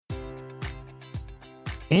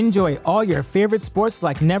Enjoy all your favorite sports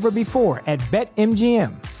like never before at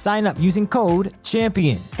BetMGM. Sign up using code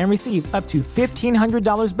CHAMPION and receive up to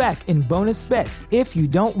 $1,500 back in bonus bets if you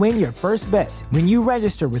don't win your first bet. When you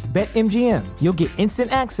register with BetMGM, you'll get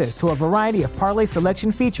instant access to a variety of parlay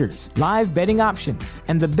selection features, live betting options,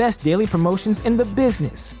 and the best daily promotions in the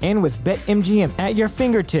business. And with BetMGM at your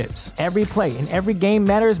fingertips, every play and every game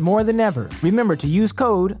matters more than ever. Remember to use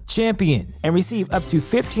code CHAMPION and receive up to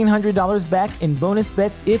 $1,500 back in bonus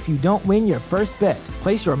bets if you don't win your first bet.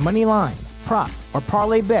 Place your money line, prop, or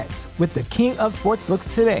parlay bets with the king of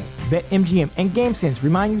sportsbooks today. BetMGM and GameSense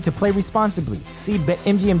remind you to play responsibly. See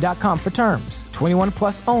BetMGM.com for terms. 21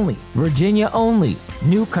 plus only. Virginia only.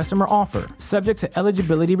 New customer offer. Subject to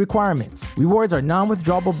eligibility requirements. Rewards are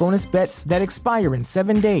non-withdrawable bonus bets that expire in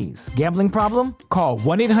 7 days. Gambling problem? Call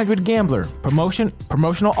 1-800-GAMBLER.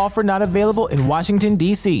 Promotional offer not available in Washington,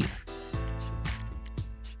 D.C.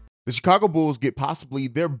 The Chicago Bulls get possibly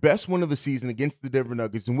their best win of the season against the Denver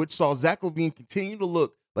Nuggets, in which saw Zach LaVine continue to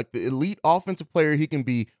look like the elite offensive player he can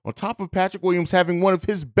be, on top of Patrick Williams having one of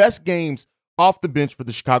his best games off the bench for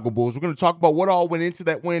the Chicago Bulls. We're going to talk about what all went into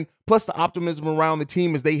that win, plus the optimism around the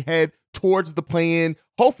team as they head towards the play-in,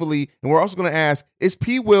 hopefully. And we're also going to ask, is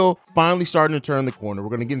P. Will finally starting to turn the corner? We're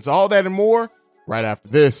going to get into all that and more right after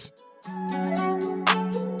this.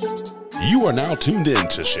 You are now tuned in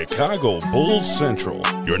to Chicago Bulls Central,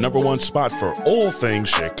 your number one spot for all things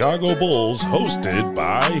Chicago Bulls, hosted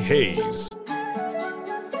by Hayes.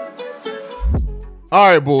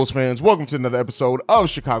 All right, Bulls fans, welcome to another episode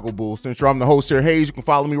of Chicago Bulls Central. I'm the host here, Hayes. You can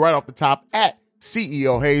follow me right off the top at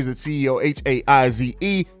CEO Hayes, at CEO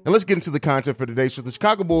H-A-I-Z-E. And let's get into the content for today. So the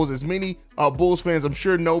Chicago Bulls, as many Bulls fans I'm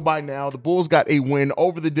sure know by now, the Bulls got a win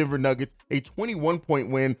over the Denver Nuggets, a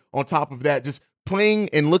 21-point win. On top of that, just playing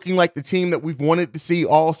and looking like the team that we've wanted to see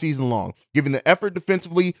all season long, giving the effort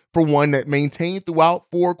defensively for one that maintained throughout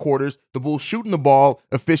 4 quarters, the Bulls shooting the ball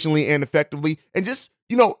efficiently and effectively, and just,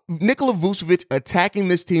 Nikola Vucevic attacking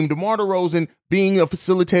this team, DeMar DeRozan being a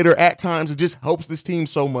facilitator at times. It just helps this team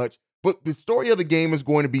so much. But the story of the game is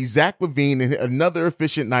going to be Zach LaVine, and another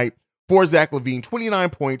efficient night for Zach LaVine. 29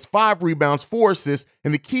 points, 5 rebounds, 4 assists,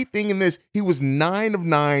 and the key thing in this, he was 9 of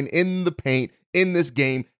 9 in the paint in this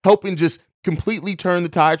game, helping just completely turn the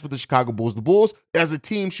tides for the Chicago Bulls. The Bulls, as a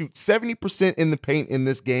team, shoot 70% in the paint in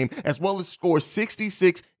this game, as well as score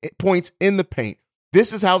 66 points in the paint.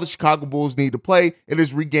 This is how the Chicago Bulls need to play. It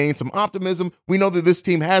has regained some optimism. We know that this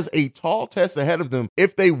team has a tall test ahead of them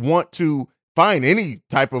if they want to find any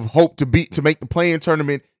type of hope to make the play-in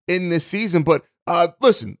tournament in this season. But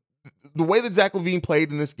listen, the way that Zach LaVine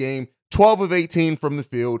played in this game, 12 of 18 from the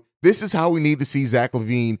field, this is how we need to see Zach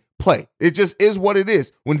LaVine play. It just is what it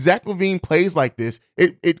is. When Zach LaVine plays like this,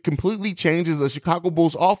 it completely changes a Chicago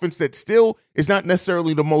Bulls offense that still is not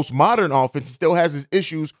necessarily the most modern offense. It still has its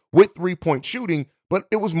issues with three-point shooting, but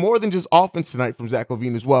it was more than just offense tonight from Zach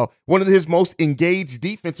LaVine as well. One of his most engaged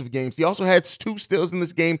defensive games. He also had 2 steals in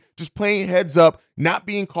this game, just playing heads up, not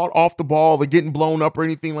being caught off the ball or getting blown up or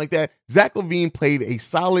anything like that. Zach LaVine played a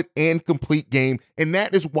solid and complete game, and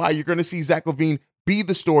that is why you're going to see Zach LaVine be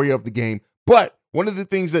the story of the game. But one of the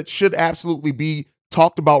things that should absolutely be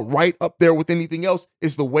talked about right up there with anything else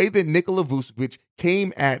is the way that Nikola Vucevic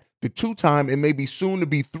came at the 2-time and maybe soon to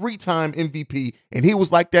be 3-time MVP. And he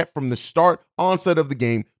was like that from the onset of the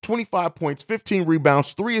game. 25 points, 15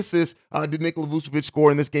 rebounds, 3 assists did Nikola Vucevic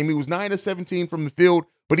score in this game. He was 9 of 17 from the field,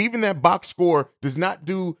 but even that box score does not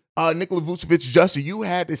do Nikola Vucevic justice. You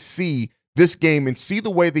had to see this game and see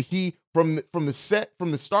the way that he, from the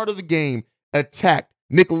start of the game, attacked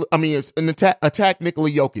Nikola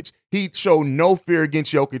Jokic. He showed no fear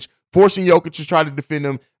against Jokic, forcing Jokic to try to defend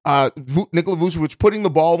him. Nikola Vucevic putting the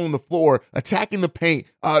ball on the floor, attacking the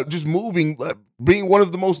paint, just moving, being one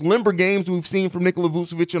of the most limber games we've seen from Nikola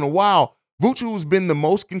Vucevic in a while. Vucevic, who's been the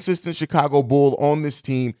most consistent Chicago Bull on this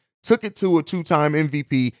team, took it to a 2-time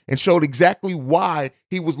MVP and showed exactly why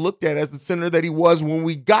he was looked at as the center that he was when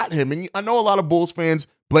we got him. And I know a lot of Bulls fans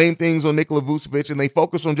blame things on Nikola Vucevic and they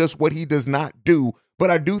focus on just what he does not do. But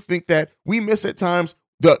I do think that we miss at times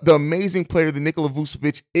the amazing player that Nikola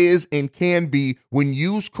Vucevic is and can be when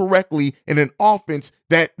used correctly in an offense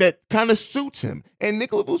that kind of suits him. And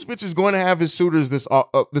Nikola Vucevic is going to have his suitors this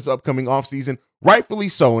upcoming offseason, rightfully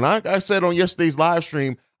so. And I said on yesterday's live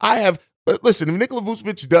stream, listen, if Nikola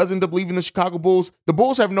Vucevic does end up leaving the Chicago Bulls, the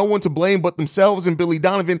Bulls have no one to blame but themselves and Billy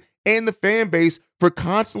Donovan and the fan base for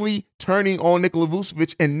constantly turning on Nikola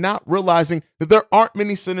Vucevic and not realizing that there aren't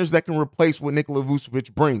many centers that can replace what Nikola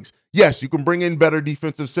Vucevic brings. Yes, you can bring in better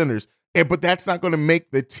defensive centers. But that's not going to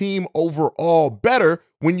make the team overall better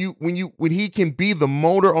when he can be the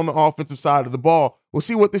motor on the offensive side of the ball. We'll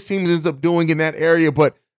see what this team ends up doing in that area,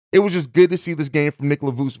 but it was just good to see this game from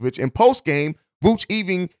Nikola Vucevic. And post-game, Vooch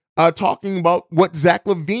even talking about what Zach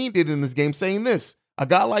LaVine did in this game, saying this: a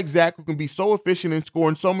guy like Zach who can be so efficient and score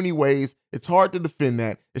in so many ways, it's hard to defend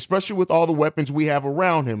that, especially with all the weapons we have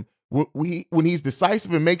around him. When he's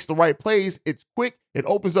decisive and makes the right plays, it's quick, it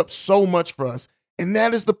opens up so much for us. And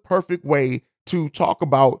that is the perfect way to talk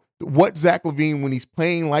about what Zach LaVine, when he's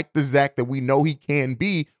playing like the Zach that we know he can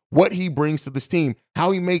be, what he brings to this team,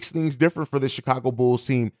 how he makes things different for the Chicago Bulls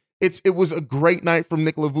team. It was a great night from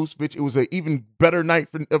Nikola Vucevic. It was an even better night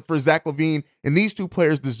for Zach LaVine. And these two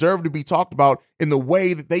players deserve to be talked about in the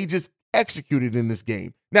way that they just executed in this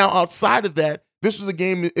game. Now, outside of that, this was a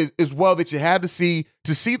game as well that you had to see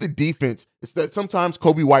the defense. It's that sometimes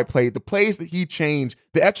Coby White played, the plays that he changed,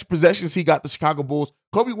 the extra possessions he got the Chicago Bulls.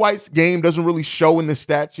 Coby White's game doesn't really show in the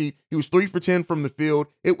stat sheet. He was 3 for 10 from the field.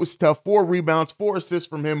 It was tough. 4 rebounds, 4 assists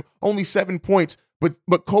from him, only 7 points.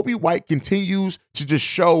 But Coby White continues to just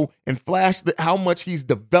show and flash how much he's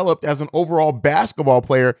developed as an overall basketball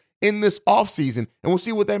player in this offseason. And we'll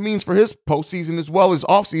see what that means for his postseason as well as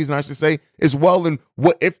offseason, I should say, as well, and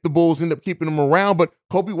what if the Bulls end up keeping him around. But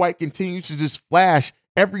Coby White continues to just flash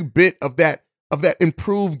every bit of that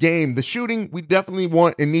improved game. The shooting, we definitely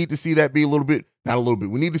want and need to see that be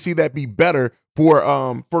we need to see that be better for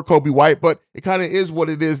Coby White, but it kind of is what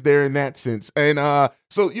it is there in that sense. And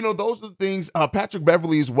so, those are the things. Patrick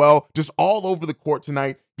Beverley as well, just all over the court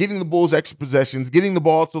tonight, getting the Bulls extra possessions, getting the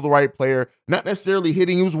ball to the right player, not necessarily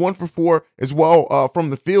hitting. He was 1 for 4 as well from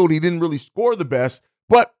the field. He didn't really score the best,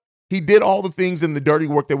 but he did all the things in the dirty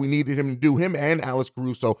work that we needed him to do, him and Alex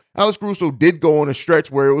Caruso. Alex Caruso did go on a stretch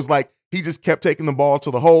where it was like he just kept taking the ball to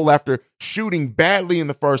the hole after shooting badly in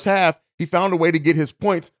the first half. He found a way to get his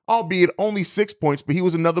points, albeit only 6 points, but he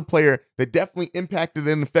was another player that definitely impacted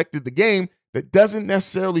and affected the game that doesn't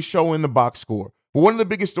necessarily show in the box score. But one of the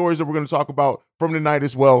biggest stories that we're going to talk about from tonight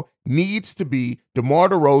as well needs to be DeMar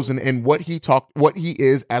DeRozan and what he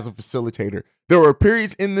is as a facilitator. There were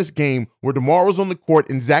periods in this game where DeMar was on the court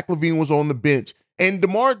and Zach LaVine was on the bench. And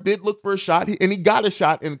DeMar did look for a shot, and he got a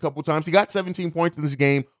shot in a couple times. He got 17 points in this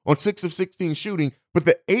game on 6 of 16 shooting, but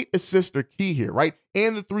the 8 assists are key here, right?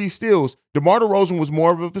 And the 3 steals. DeMar DeRozan was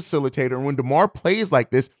more of a facilitator, and when DeMar plays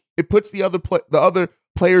like this, it puts the other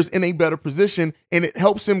players in a better position, and it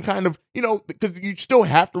helps him kind of, because you still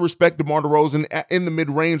have to respect DeMar DeRozan in the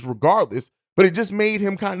mid-range regardless, but it just made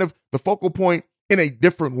him kind of the focal point in a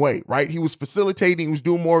different way, right? He was facilitating, he was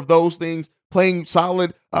doing more of those things, playing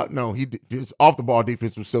solid. His off-the-ball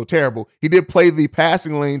defense was so terrible. He did play the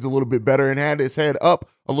passing lanes a little bit better and had his head up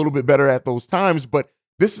a little bit better at those times, but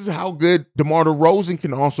this is how good DeMar DeRozan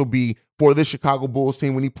can also be for the Chicago Bulls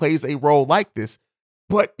team when he plays a role like this.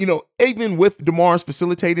 But, even with DeMar's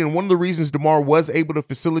facilitating, and one of the reasons DeMar was able to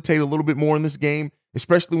facilitate a little bit more in this game,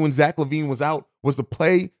 especially when Zach LaVine was out, was the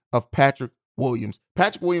play of Patrick Williams.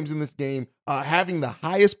 Patrick Williams in this game, having the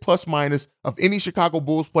highest plus minus of any Chicago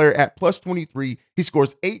Bulls player at plus 23. He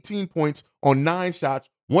scores 18 points on 9 shots,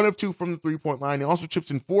 1 of 2 from the three-point line. He also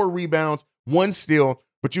chips in 4 rebounds, 1 steal.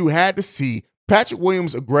 But you had to see Patrick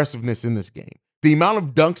Williams' aggressiveness in this game. The amount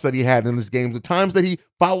of dunks that he had in this game, the times that he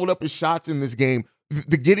followed up his shots in this game,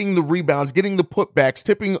 the getting the rebounds, getting the putbacks,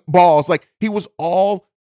 tipping balls. Like, he was all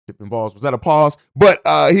tipping balls. Was that a pause? But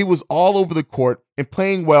he was all over the court and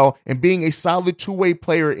playing well and being a solid two-way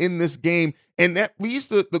player in this game. And that leads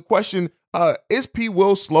to the question, is P.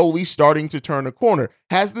 Will slowly starting to turn a corner?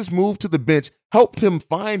 Has this move to the bench helped him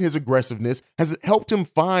find his aggressiveness? Has it helped him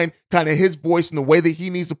find kind of his voice in the way that he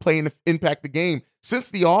needs to play and impact the game? Since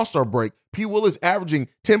the All-Star break, P. Will is averaging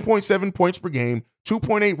 10.7 points per game,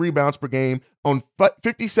 2.8 rebounds per game, on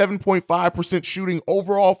 57.5% shooting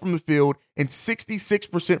overall from the field, and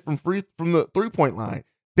 66% from the three-point line.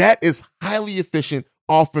 That is highly efficient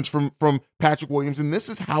offense from Patrick Williams, and this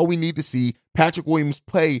is how we need to see Patrick Williams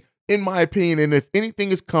play, in my opinion. And if anything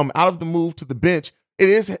has come out of the move to the bench,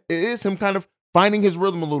 it is him kind of finding his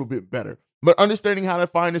rhythm a little bit better, but understanding how to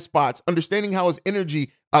find his spots, understanding how his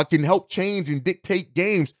energy can help change and dictate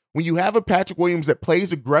games. When you have a Patrick Williams that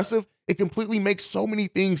plays aggressive, it completely makes so many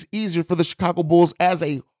things easier for the Chicago Bulls as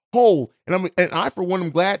a whole. And I, for one, am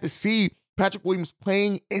glad to see Patrick Williams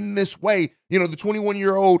playing in this way. The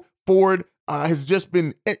 21-year-old forward has just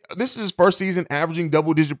been, this is his first season averaging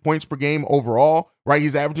double-digit points per game overall, right?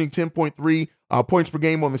 He's averaging 10.3 points per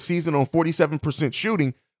game on the season on 47%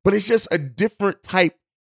 shooting, but it's just a different type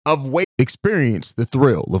of way. Experience the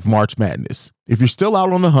thrill of March Madness. If you're still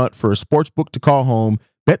out on the hunt for a sports book to call home,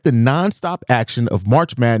 Bet the nonstop action of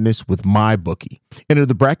March Madness with MyBookie. Enter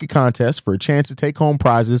the bracket contest for a chance to take home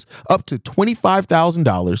prizes up to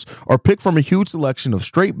 $25,000 or pick from a huge selection of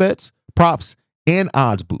straight bets, props, and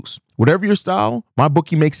odds boosts. Whatever your style,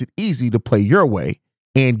 MyBookie makes it easy to play your way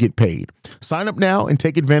and get paid. Sign up now and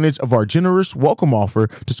take advantage of our generous welcome offer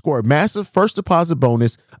to score a massive first deposit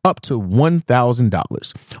bonus up to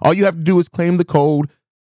 $1,000. All you have to do is claim the code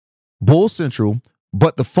BULLCENTRAL,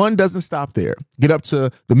 but the fun doesn't stop there. Get up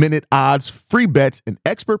to the minute odds, free bets, and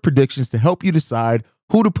expert predictions to help you decide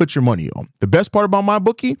who to put your money on. The best part about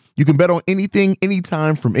MyBookie, you can bet on anything,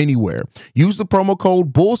 anytime, from anywhere. Use the promo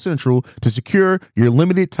code BULLCENTRAL to secure your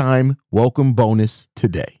limited time welcome bonus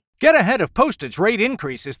today. Get ahead of postage rate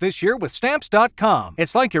increases this year with Stamps.com.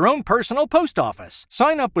 It's like your own personal post office.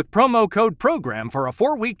 Sign up with promo code PROGRAM for a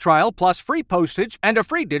 4-week trial plus free postage and a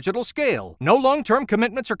free digital scale. No long-term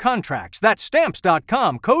commitments or contracts. That's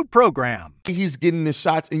Stamps.com, code PROGRAM. He's getting his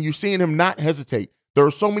shots, and you're seeing him not hesitate. There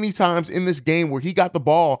are so many times in this game where he got the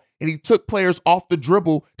ball and he took players off the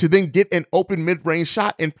dribble to then get an open mid-range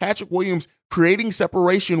shot, and Patrick Williams creating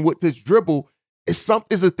separation with his dribble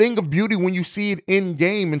is a thing of beauty when you see it in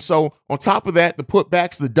game. And so on top of that, the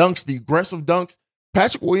putbacks, the dunks, the aggressive dunks,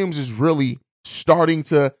 Patrick Williams is really starting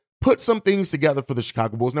to put some things together for the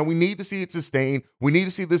Chicago Bulls. Now we need to see it sustained. We need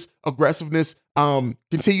to see this aggressiveness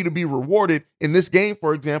continue to be rewarded. In this game,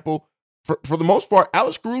 for example, for the most part,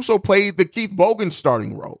 Alex Caruso played the Keith Bogan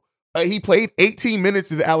starting role. He played 18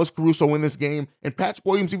 minutes of Alex Caruso in this game, and Patrick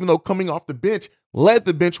Williams, even though coming off the bench, led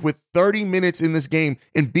the bench with 30 minutes in this game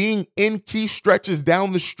and being in key stretches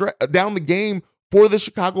down the game for the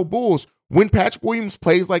Chicago Bulls. When Patrick Williams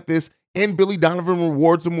plays like this and Billy Donovan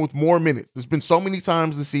rewards him with more minutes, there's been so many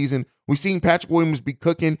times this season we've seen Patrick Williams be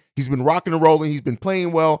cooking. He's been rocking and rolling. He's been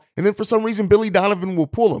playing well. And then for some reason, Billy Donovan will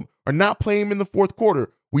pull him or not play him in the fourth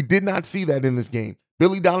quarter. We did not see that in this game.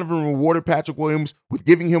 Billy Donovan rewarded Patrick Williams with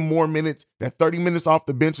giving him more minutes. That 30 minutes off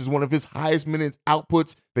the bench is one of his highest minute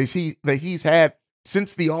outputs that he's had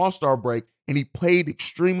since the All-Star break, and he played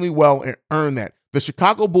extremely well and earned that. The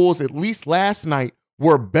Chicago Bulls, at least last night,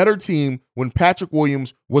 were a better team when Patrick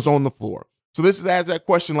Williams was on the floor. So this adds that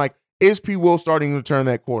question, like, is P. Will starting to turn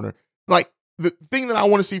that corner? Like, the thing that I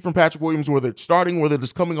want to see from Patrick Williams, whether it's starting, whether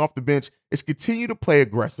it's coming off the bench, is continue to play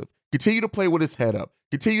aggressive, continue to play with his head up,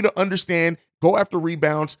 continue to understand, go after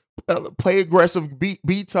rebounds, play aggressive, be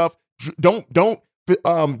tough, don't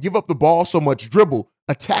give up the ball so much, dribble,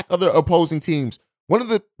 attack other opposing teams. One of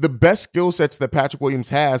the best skill sets that Patrick Williams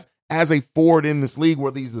has as a forward in this league,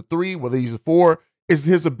 whether he's the 3, whether he's the 4, is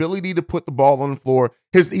his ability to put the ball on the floor.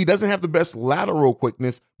 He doesn't have the best lateral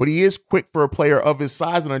quickness, but he is quick for a player of his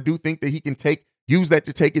size, and I do think that he can use that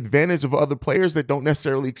to take advantage of other players that don't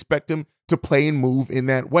necessarily expect him to play and move in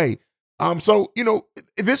that way. So,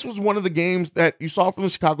 this was one of the games that you saw from the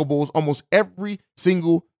Chicago Bulls. Almost every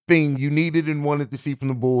single thing you needed and wanted to see from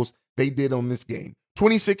the Bulls, they did on this game.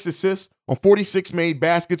 26 assists on 46 made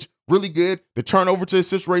baskets, really good. The turnover to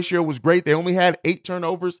assist ratio was great. They only had 8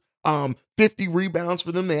 turnovers, 50 rebounds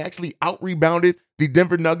for them. They actually out-rebounded the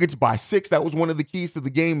Denver Nuggets by 6. That was one of the keys to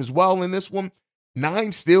the game as well in this one.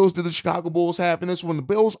 9 steals did the Chicago Bulls have in this one. The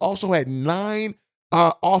Bulls also had 9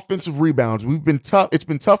 offensive rebounds. It's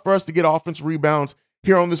been tough for us to get offensive rebounds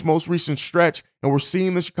here on this most recent stretch, and we're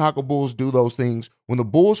seeing the Chicago Bulls do those things. When the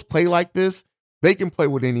Bulls play like this, they can play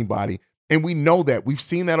with anybody, and we know that. We've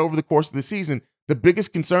seen that over the course of the season. The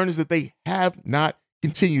biggest concern is that they have not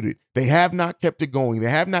continued it. They have not kept it going. They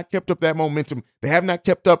have not kept up that momentum. They have not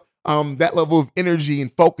kept up that level of energy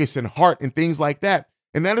and focus and heart and things like that.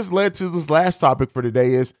 And that has led to this last topic for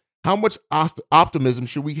today is how much optimism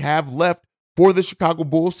should we have left for the Chicago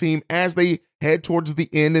Bulls team as they head towards the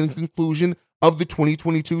end and conclusion of the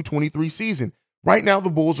 2022-23 season. Right now, the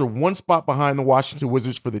Bulls are 1 spot behind the Washington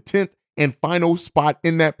Wizards for the 10th and final spot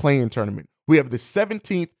in that play-in tournament. We have the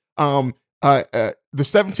 17th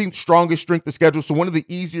strongest strength of schedule, so one of the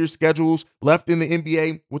easier schedules left in the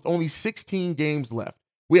NBA with only 16 games left.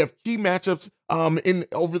 We have key matchups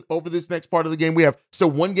over this next part of the game. We have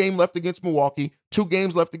still 1 game left against Milwaukee, 2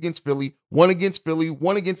 games left against Philly, 1 against Philly,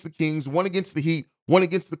 1 against the Kings, 1 against the Heat, 1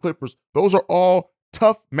 against the Clippers. Those are all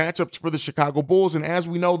tough matchups for the Chicago Bulls, and as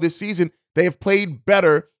we know this season, they have played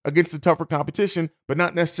better against the tougher competition, but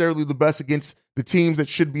not necessarily the best against the teams that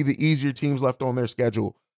should be the easier teams left on their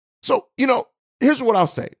schedule. So, here's what I'll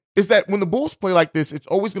say, is that when the Bulls play like this, it's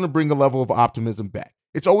always going to bring a level of optimism back.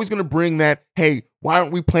 It's always going to bring that, hey, why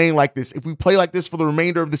aren't we playing like this? If we play like this for the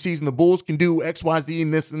remainder of the season, the Bulls can do X, Y, Z,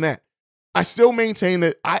 and this and that. I still maintain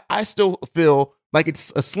that I still feel like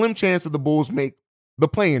it's a slim chance that the Bulls make the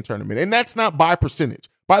play-in tournament. And that's not by percentage.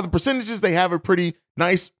 By the percentages, they have a pretty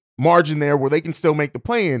nice margin there where they can still make the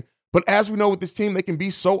play-in. But as we know with this team, they can be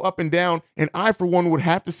so up and down, and I, for one, would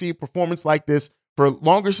have to see a performance like this for a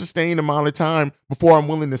longer sustained amount of time before I'm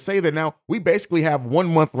willing to say that. Now, we basically have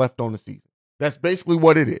 1 month left on the season. That's basically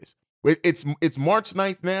what it is. It's March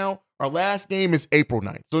 9th now. Our last game is April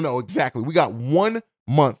 9th. So, no, exactly. We got 1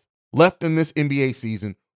 month left in this NBA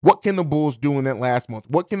season. What can the Bulls do in that last month?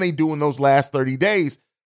 What can they do in those last 30 days?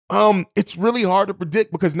 It's really hard to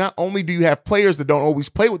predict because not only do you have players that don't always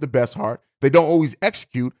play with the best heart, they don't always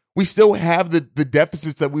execute, we still have the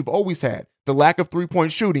deficits that we've always had. The lack of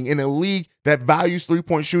three-point shooting in a league that values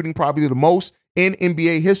three-point shooting probably the most in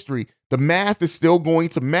NBA history. The math is still going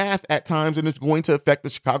to math at times, and it's going to affect the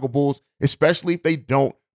Chicago Bulls, especially if they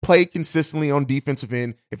don't play consistently on defensive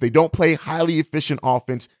end. If they don't play highly efficient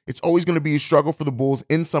offense, it's always going to be a struggle for the Bulls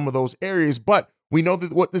in some of those areas. But we know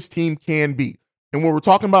that what this team can be. And when we're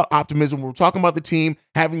talking about optimism, when we're talking about the team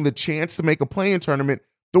having the chance to make a play-in tournament,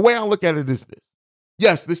 the way I look at it is this.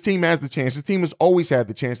 Yes, this team has the chance. This team has always had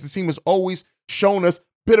the chance. This team has always shown us a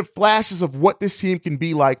bit of flashes of what this team can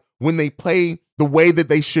be like when they play the way that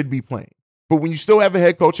they should be playing. But when you still have a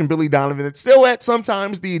head coach in Billy Donovan, it's still at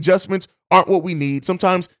sometimes the adjustments aren't what we need.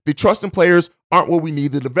 Sometimes the trust in players aren't what we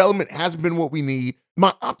need. The development hasn't been what we need.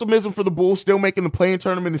 My optimism for the Bulls still making the play-in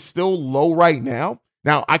tournament is still low right now.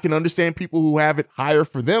 Now, I can understand people who have it higher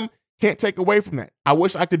for them. Can't take away from that. I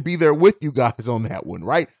wish I could be there with you guys on that one,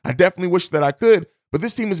 right? I definitely wish that I could. But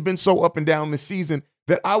this team has been so up and down this season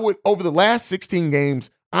that I would, over the last 16 games,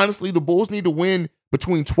 honestly, the Bulls need to win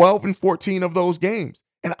between 12 and 14 of those games.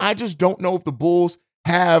 And I just don't know if the Bulls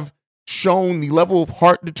have shown the level of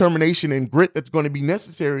heart, determination, and grit that's going to be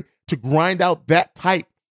necessary to grind out that type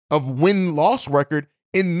of win-loss record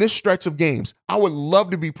in this stretch of games. I would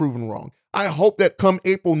love to be proven wrong. I hope that come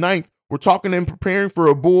April 9th, we're talking and preparing for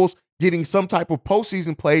a Bulls getting some type of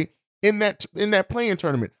postseason play in that play-in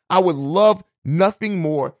tournament. I would love nothing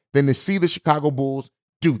more than to see the Chicago Bulls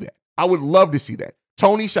do that. I would love to see that.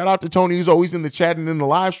 Tony, shout out to Tony, who's always in the chat and in the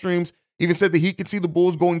live streams, even said that he could see the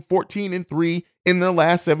Bulls going 14-3 in their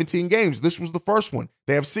last 17 games. This was the first one.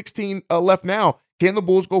 They have 16 left now. Can the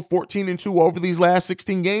Bulls go 14-2 over these last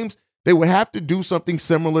 16 games? They would have to do something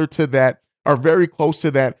similar to that or very close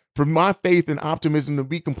to that for my faith and optimism to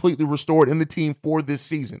be completely restored in the team for this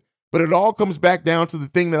season. But it all comes back down to the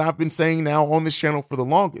thing that I've been saying now on this channel for the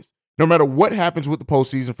longest. No matter what happens with the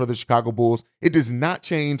postseason for the Chicago Bulls, it does not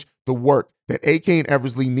change the work that AK and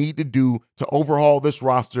Eversley need to do to overhaul this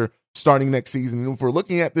roster starting next season. And if we're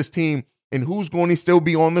looking at this team and who's going to still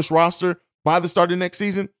be on this roster by the start of next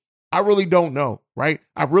season, I really don't know, right?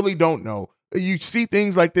 I really don't know. You see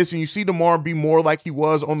things like this and you see DeMar be more like he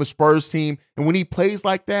was on the Spurs team. And when he plays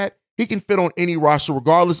like that, he can fit on any roster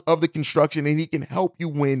regardless of the construction and he can help you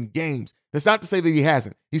win games. That's not to say that he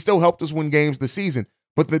hasn't. He still helped us win games this season.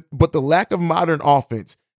 But the lack of modern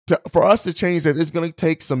offense, for us to change that, is going to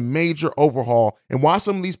take some major overhaul. And while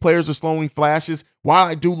some of these players are slowing flashes, while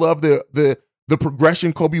I do love the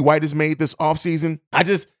progression Kobe White has made this offseason,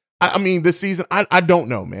 this season, I don't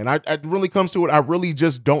know, man. It really comes to it. I really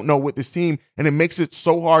just don't know with this team, and it makes it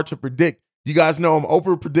so hard to predict. You guys know I'm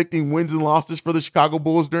over predicting wins and losses for the Chicago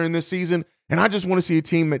Bulls during this season, and I just want to see a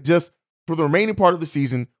team that just, for the remaining part of the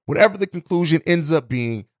season, whatever the conclusion ends up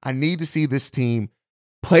being, I need to see this team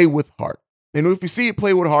play with heart. And if we see it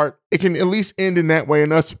play with heart, it can at least end in that way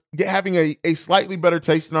and us having a slightly better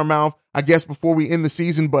taste in our mouth, I guess, before we end the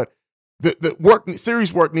season. But the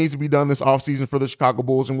serious work needs to be done this offseason for the Chicago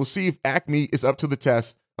Bulls, and we'll see if Acme is up to the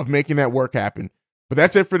test of making that work happen. But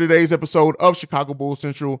that's it for today's episode of Chicago Bulls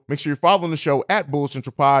Central. Make sure you're following the show at Bulls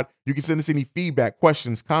Central Pod. You can send us any feedback,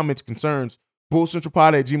 questions, comments, concerns,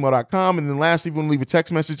 bullscentralpod@gmail.com. And then lastly, if you want to leave a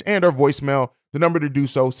text message and our voicemail, the number to do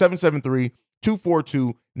so,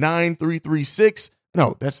 773-242-9336.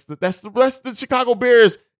 No, that's the Chicago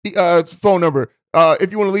Bears phone number.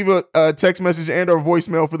 If you want to leave a text message and or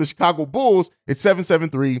voicemail for the Chicago Bulls, it's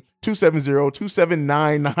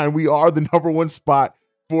 773-270-2799. We are the number one spot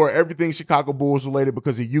for everything Chicago Bulls related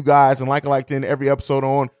because of you guys. And like I like to end every episode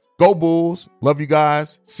on, go Bulls. Love you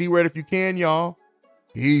guys. See red if you can, y'all.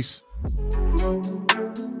 Peace.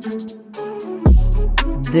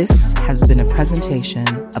 This has been a presentation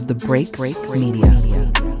of the Break Media.